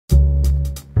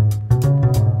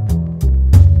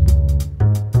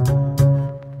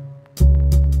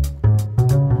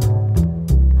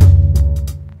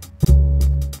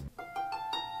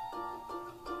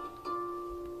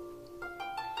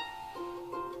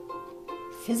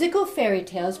Fizzical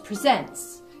Fairytales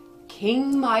presents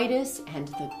King Midas and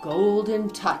the Golden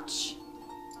Touch.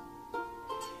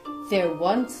 There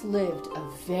once lived a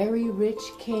very rich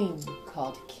king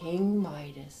called King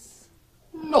Midas.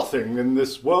 Nothing in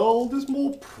this world is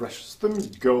more precious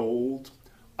than gold.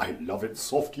 I love its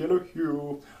soft yellow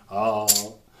hue.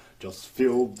 Just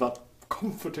feel that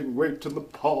comforting weight in the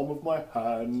palm of my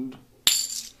hand.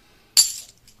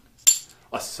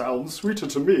 A sound sweeter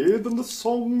to me than the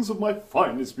songs of my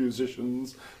finest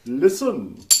musicians.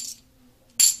 Listen.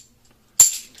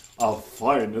 A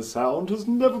finer sound has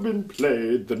never been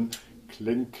played than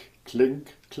clink,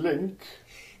 clink, clink.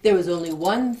 There was only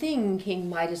one thing King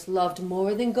Midas loved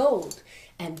more than gold,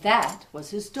 and that was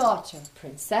his daughter,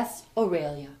 Princess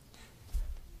Aurelia.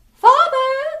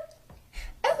 Father!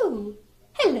 Oh,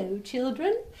 hello,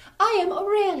 children. I am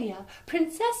Aurelia,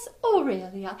 Princess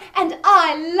Aurelia, and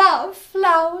I love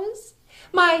flowers.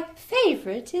 My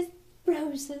favourite is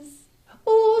roses.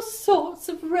 All sorts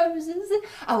of roses.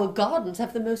 Our gardens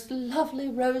have the most lovely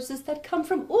roses that come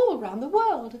from all round the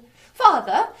world.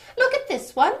 Father, look at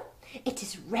this one. It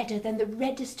is redder than the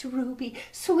reddest ruby,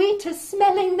 sweeter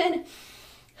smelling than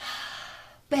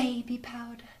baby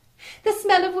powder, the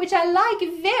smell of which I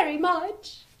like very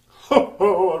much. Ho,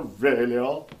 ho,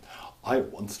 Aurelia! I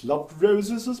once loved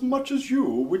roses as much as you,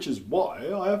 which is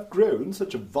why I have grown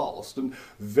such a vast and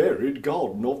varied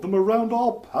garden of them around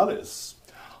our palace.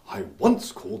 I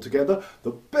once called together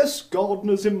the best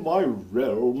gardeners in my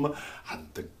realm, and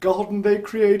the garden they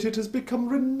created has become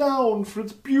renowned for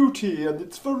its beauty and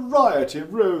its variety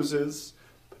of roses.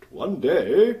 But one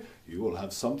day you will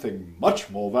have something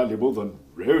much more valuable than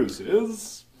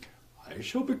roses. I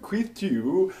shall bequeath to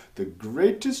you the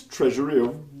greatest treasury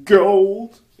of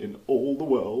gold in all the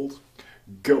world.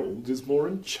 Gold is more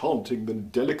enchanting than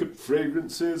delicate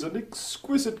fragrances and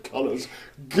exquisite colours.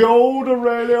 Gold,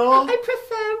 Aurelia! I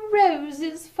prefer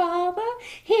roses, Father.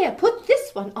 Here, put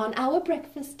this one on our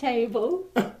breakfast table.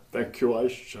 Thank you, I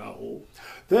shall.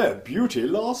 Their beauty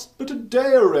lasts but a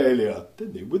day, Aurelia,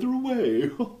 then they wither away.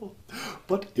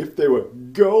 But if they were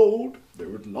gold, they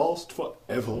would last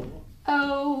forever.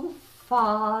 Oh,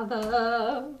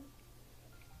 Father.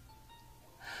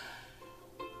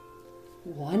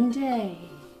 One day,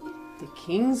 the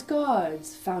king's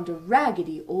guards found a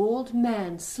raggedy old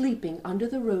man sleeping under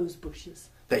the rose bushes.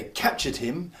 They captured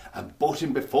him and brought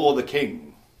him before the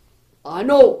king. "I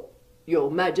know,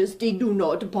 your majesty, do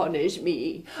not punish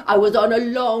me. I was on a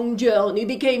long journey,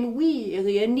 became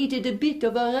weary, and needed a bit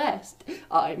of a rest.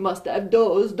 I must have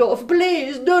dozed off.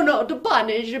 Please do not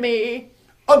punish me."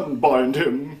 Unbind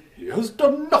him. He has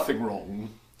done nothing wrong.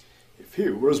 If he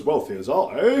were as wealthy as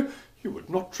I, you would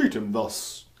not treat him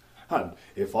thus. And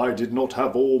if I did not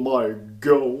have all my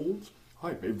gold,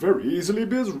 I may very easily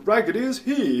be as raggedy as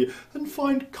he, and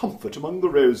find comfort among the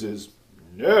roses.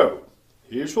 No,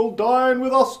 he shall dine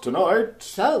with us tonight.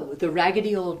 So the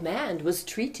raggedy old man was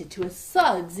treated to a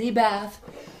sudsy bath,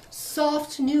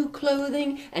 soft new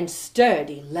clothing, and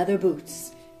sturdy leather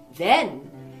boots. Then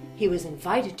he was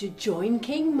invited to join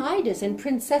King Midas and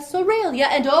Princess Aurelia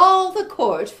and all the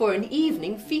court for an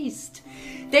evening feast.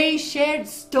 They shared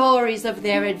stories of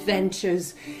their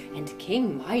adventures, and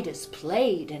King Midas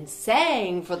played and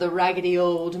sang for the raggedy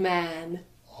old man.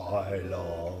 I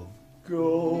love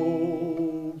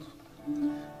gold.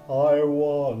 I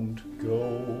want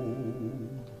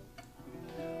gold.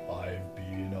 I've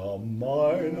been a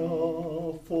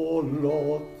miner for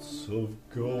lots of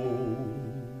gold.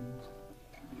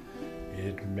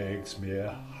 It makes me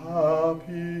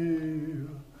happy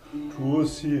to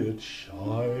see it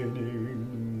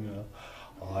shining.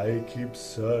 I keep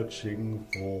searching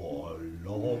for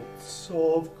lots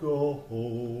of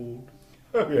gold.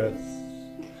 Oh yes,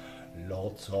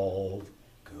 lots of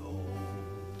gold.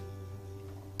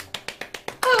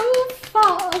 Oh,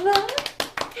 Father!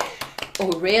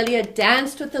 Aurelia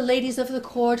danced with the ladies of the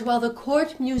court while the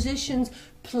court musicians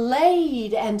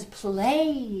played and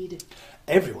played.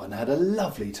 Everyone had a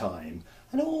lovely time,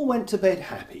 and all went to bed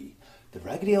happy. The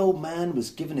raggedy old man was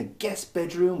given a guest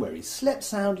bedroom where he slept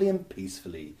soundly and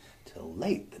peacefully till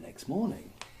late the next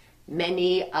morning.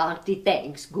 "Many hearty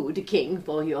thanks, good king,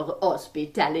 for your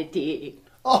hospitality."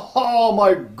 Aha,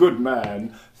 my good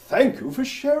man! Thank you for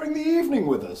sharing the evening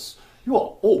with us. You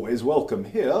are always welcome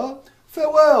here.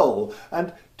 Farewell,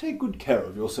 and take good care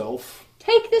of yourself.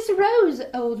 "Take this rose,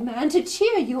 old man, to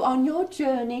cheer you on your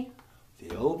journey."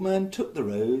 The old man took the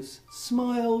rose,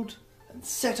 smiled, and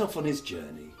set off on his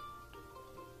journey.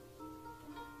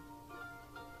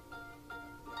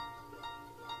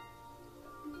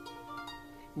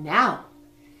 Now,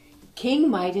 King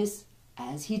Midas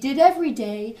as he did every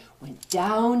day, went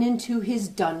down into his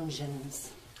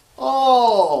dungeons.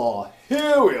 Ah,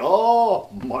 here we are,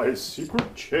 my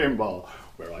secret chamber,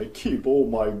 where I keep all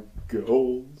my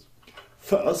gold.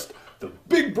 First, the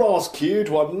big brass key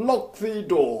to unlock the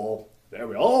door. There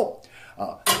we are.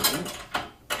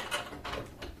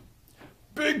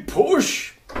 Big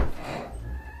push.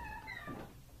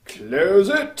 Close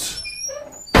it.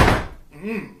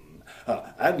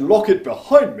 And lock it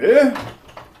behind me.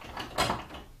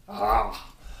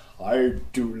 I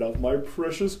do love my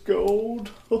precious gold.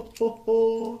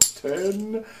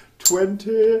 10,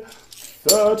 20,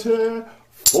 30,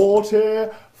 40,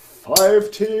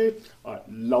 50. I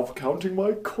love counting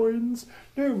my coins.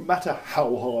 No matter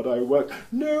how hard I work,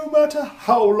 no matter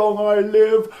how long I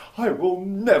live, I will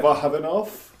never have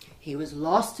enough. He was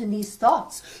lost in these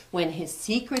thoughts when his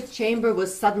secret chamber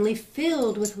was suddenly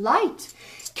filled with light.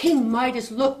 King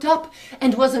Midas looked up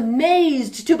and was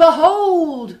amazed to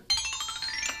behold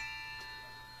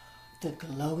the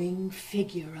glowing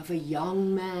figure of a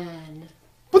young man.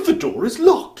 But the door is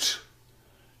locked.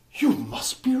 You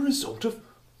must be a result of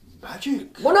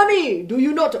magic. Mon ami, do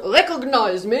you not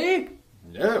recognize me?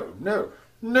 No,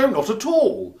 not at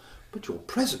all. But your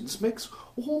presence makes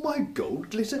all my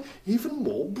gold glitter even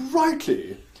more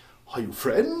brightly. Are you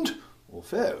friend or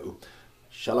foe?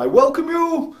 Shall I welcome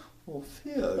you or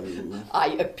fear you? I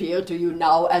appear to you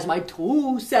now as my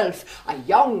true self, a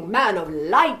young man of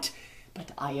light.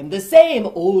 But I am the same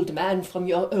old man from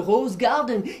your rose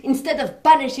garden. Instead of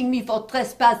punishing me for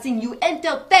trespassing, you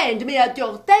entertained me at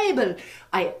your table.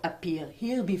 I appear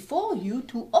here before you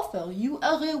to offer you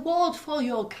a reward for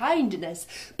your kindness.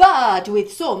 But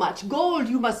with so much gold,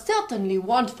 you must certainly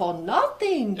want for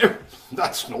nothing. No,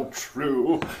 that's not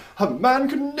true. A man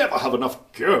can never have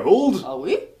enough gold. Ah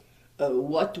oui?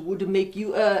 What would make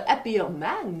you a happier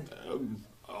man?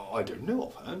 I don't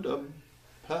know offhand.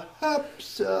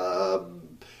 Perhaps,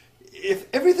 if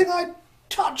everything I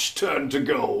touch turned to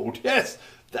gold. Yes,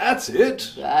 that's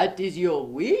it. That is your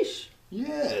wish?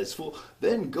 Yes, for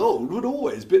then gold would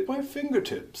always be at my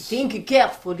fingertips. Think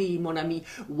carefully, mon ami.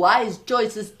 Wise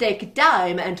choices take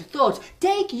time and thought.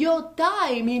 Take your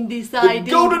time in deciding.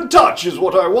 The golden touch is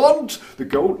what I want. The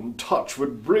golden touch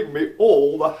would bring me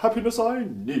all the happiness I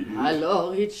need.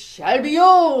 Alors it shall be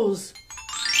yours.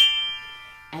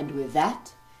 And with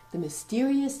that, the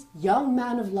mysterious young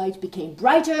man of light became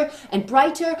brighter and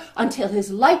brighter until his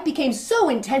light became so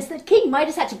intense that King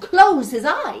Midas had to close his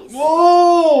eyes.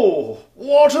 Whoa!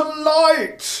 What a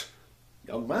light!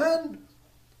 Young man,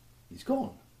 he's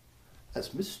gone,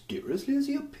 as mysteriously as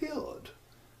he appeared.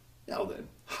 Now then,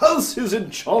 how's his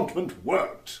enchantment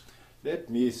worked? Let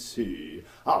me see.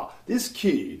 This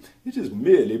key, it is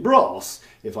merely brass.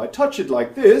 If I touch it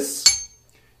like this,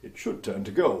 it should turn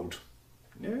to gold.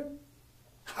 No?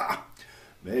 Ha!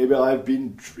 Maybe I've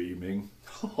been dreaming.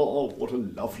 Oh, what a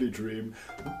lovely dream.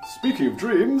 Speaking of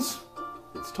dreams,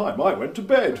 it's time I went to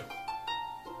bed.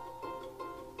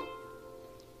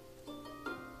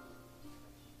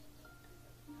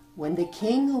 When the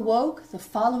king awoke the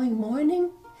following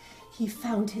morning, he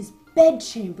found his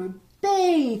bedchamber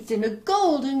bathed in a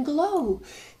golden glow,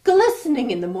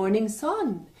 glistening in the morning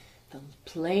sun. The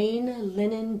plain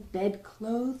linen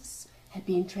bedclothes had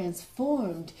been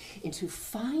transformed into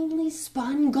finely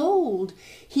spun gold.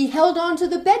 He held on to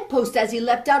the bedpost as he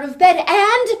leapt out of bed,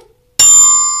 and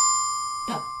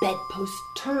the bedpost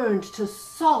turned to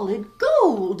solid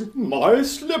gold. My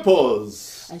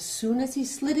slippers! As soon as he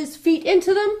slid his feet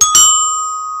into them,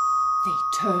 they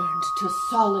turned to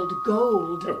solid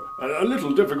gold. A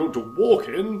little difficult to walk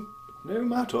in, but no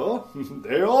matter.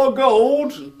 They are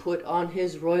gold. He put on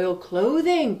his royal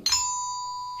clothing,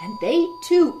 and they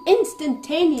too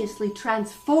instantaneously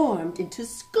transformed into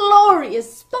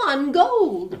glorious spun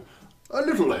gold. A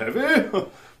little heavy.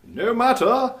 No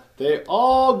matter. They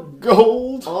are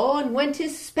gold. On went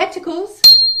his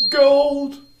spectacles.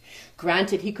 Gold.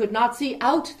 Granted, he could not see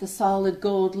out the solid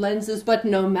gold lenses, but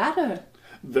no matter.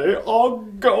 They are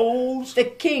gold. The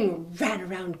king ran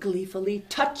around gleefully,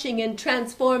 touching and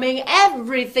transforming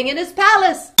everything in his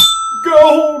palace.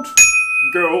 Gold.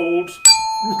 Gold.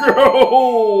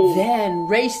 Gold. Then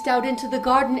raced out into the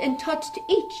garden and touched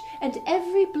each and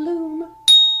every bloom.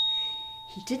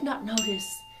 He did not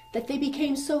notice that they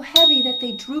became so heavy that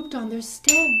they drooped on their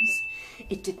stems.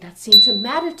 It did not seem to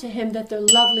matter to him that their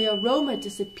lovely aroma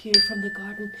disappeared from the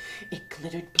garden. It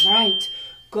glittered bright,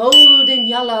 golden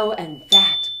yellow, and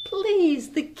that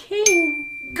pleased the king.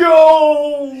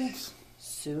 Gold.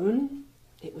 Soon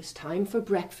it was time for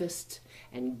breakfast,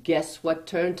 and guess what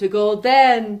turned to gold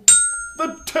then?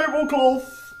 The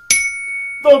tablecloth.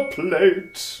 The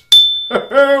plate.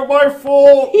 My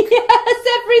fork! Yes,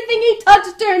 everything he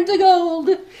touched turned to gold.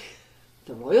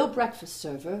 The royal breakfast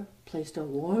server placed a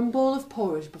warm bowl of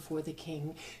porridge before the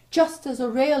king, just as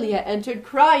Aurelia entered,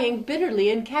 crying bitterly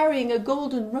and carrying a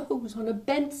golden rose on a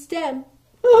bent stem.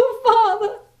 Oh,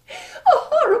 Father, a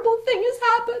horrible thing has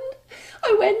happened.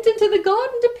 I went into the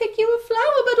garden to pick you a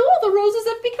flower, but all the roses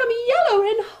have become yellow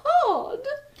and hard.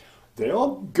 They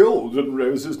are golden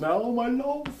roses now, my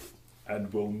love,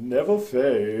 and will never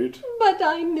fade. But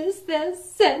I miss their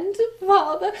scent,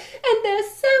 Father, and they're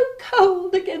so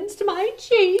cold against my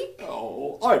cheek.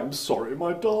 Oh, I'm sorry,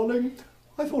 my darling.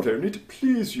 I thought only to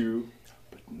please you.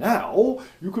 But now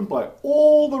you can buy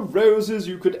all the roses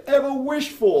you could ever wish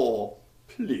for.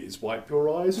 Please wipe your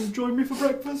eyes and join me for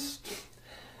breakfast.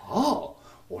 Ah,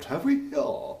 what have we here?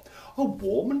 A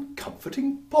warm and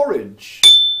comforting porridge.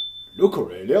 Look,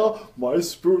 Aurelia, my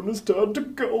spoon has turned to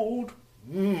gold.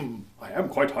 I am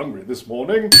quite hungry this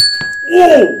morning.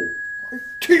 Oh, my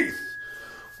teeth!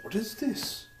 What is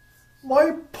this?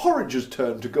 My porridge has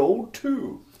turned to gold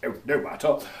too. Oh, no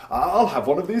matter. I'll have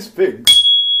one of these figs.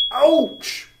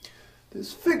 Ouch!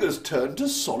 This fig has turned to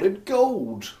solid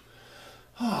gold.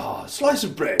 Ah, slice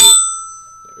of bread.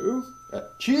 No.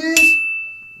 Cheese?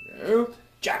 No.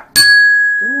 Jam.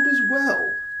 Gold as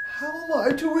well. How am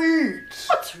I to eat?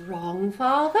 What's wrong,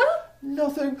 Father?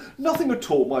 Nothing at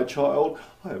all, my child.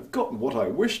 I have gotten what I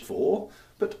wished for,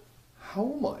 but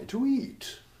how am I to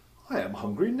eat? I am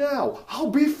hungry now.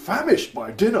 I'll be famished by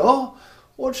dinner.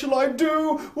 What shall I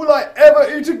do? Will I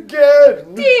ever eat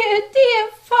again? Dear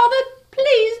Father,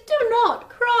 please do not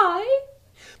cry.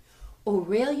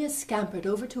 Aurelia scampered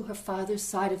over to her father's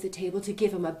side of the table to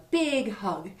give him a big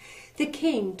hug. The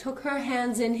king took her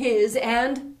hands in his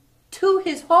and, to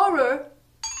his horror,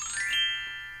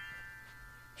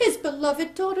 his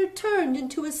beloved daughter turned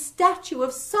into a statue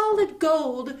of solid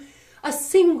gold, a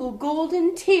single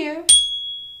golden tear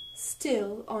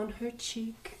still on her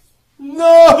cheek.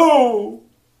 No!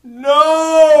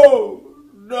 No!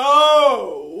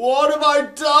 No! What have I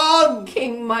done?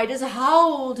 King Midas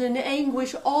howled in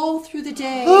anguish all through the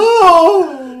day,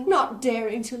 Oh! not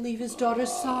daring to leave his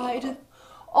daughter's side.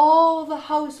 All the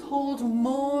household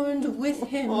mourned with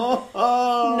him.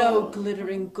 No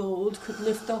glittering gold could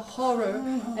lift the horror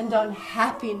and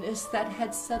unhappiness that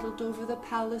had settled over the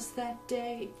palace that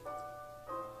day.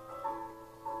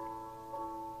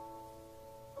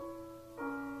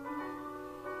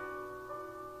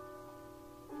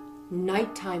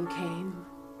 Nighttime came.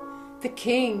 The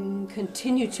king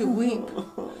continued to weep,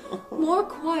 more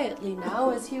quietly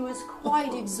now as he was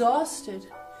quite exhausted.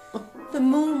 The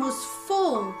moon was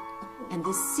full, and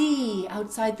the sea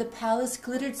outside the palace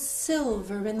glittered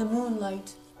silver in the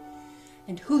moonlight.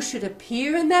 And who should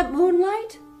appear in that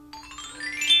moonlight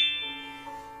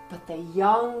but the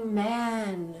young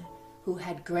man who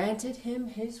had granted him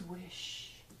his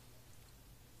wish.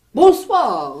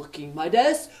 Bonsoir, King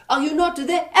Midas. Are you not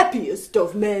the happiest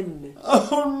of men?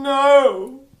 Oh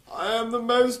no! I am the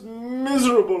most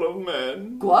miserable of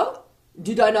men. Quoi?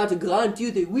 Did I not grant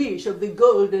you the wish of the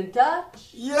golden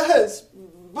touch? Yes,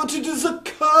 but it is a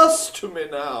curse to me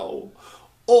now.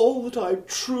 All that I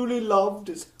truly loved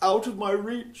is out of my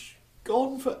reach,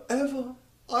 gone forever.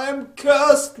 I am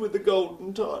cursed with the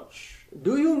golden touch.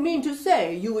 Do you mean to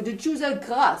say you would choose a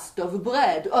crust of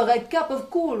bread or a cup of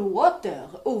cool water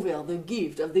over the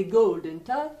gift of the golden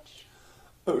touch?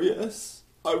 Oh yes,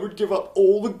 I would give up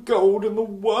all the gold in the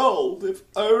world if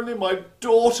only my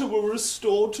daughter were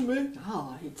restored to me.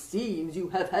 Ah, it seems you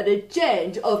have had a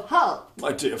change of heart.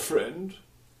 My dear friend,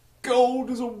 gold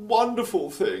is a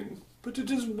wonderful thing, but it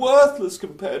is worthless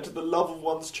compared to the love of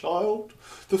one's child,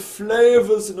 the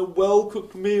flavours in a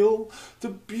well-cooked meal, the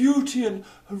beauty and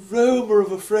aroma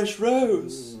of a fresh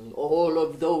rose. All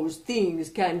of those things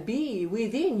can be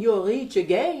within your reach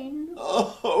again.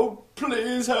 Oh,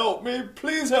 please help me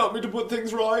to put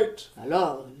things right.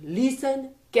 Alors,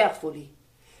 listen carefully.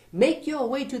 Make your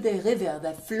way to the river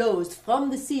that flows from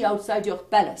the sea outside your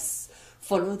palace.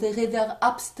 Follow the river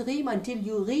upstream until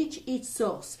you reach its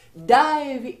source.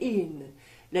 Dive in.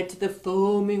 Let the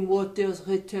foaming waters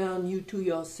return you to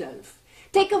yourself.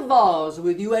 Take a vase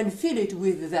with you and fill it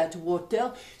with that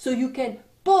water so you can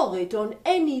pour it on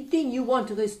anything you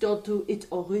want restored to its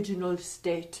original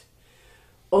state.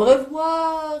 Au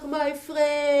revoir, my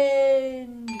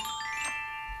friend.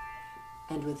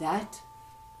 And with that,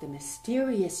 the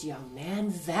mysterious young man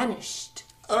vanished.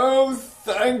 Oh,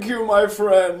 thank you, my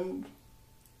friend.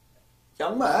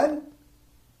 Young man?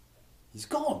 He's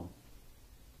gone.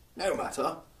 No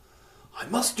matter. I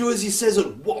must do as he says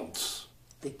at once.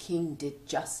 The king did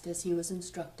just as he was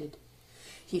instructed.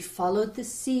 He followed the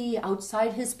sea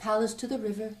outside his palace to the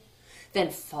river. then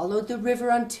followed the river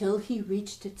until he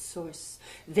reached its source.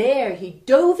 There he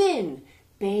dove in,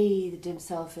 bathed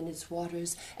himself in its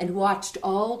waters, and watched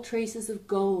all traces of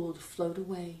gold float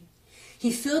away.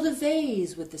 He filled a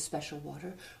vase with the special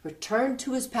water, returned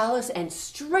to his palace, and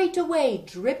straightway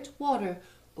dripped water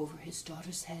over his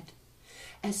daughter's head.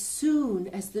 As soon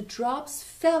as the drops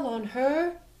fell on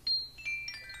her,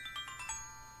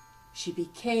 she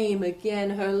became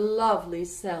again her lovely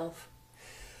self.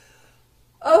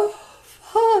 "Oh,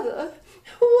 Father,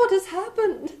 what has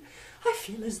happened? I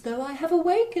feel as though I have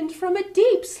awakened from a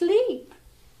deep sleep."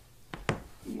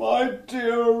 My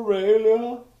dear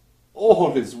Aurelia,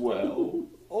 all is well.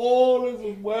 All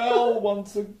is well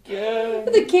once again.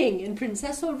 The king and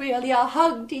Princess Aurelia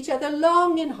hugged each other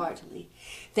long and heartily.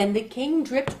 Then the king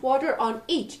dripped water on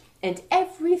each and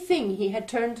everything he had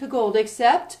turned to gold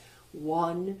except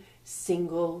one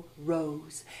single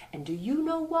rose. And do you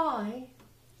know why?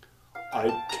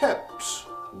 I kept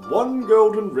one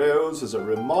golden rose as a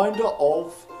reminder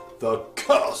of the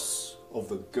curse of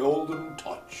the golden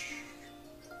touch.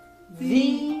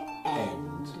 The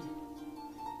end.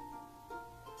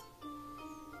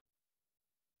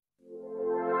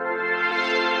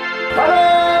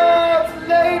 Hello,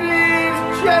 ladies,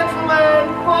 gentlemen,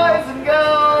 boys and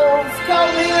girls,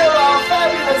 come hear our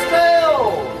fabulous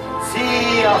tale.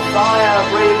 See a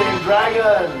fire-breathing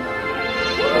dragon.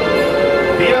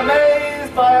 Be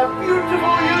amazed by a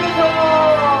beautiful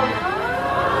unicorn.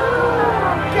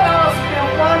 Gasp in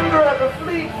wonder at the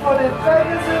fleet-footed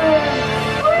Pegasus.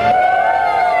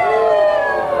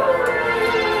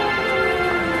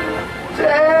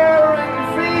 Daring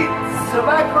feats of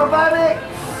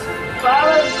acrobatics,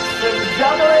 balance and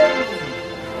juggling,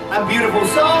 and beautiful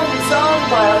songs sung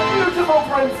by a beautiful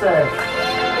princess.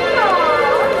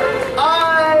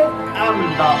 I am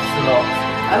Lancelot,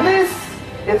 and this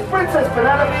is Princess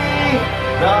Penelope,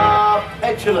 the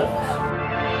Petulant.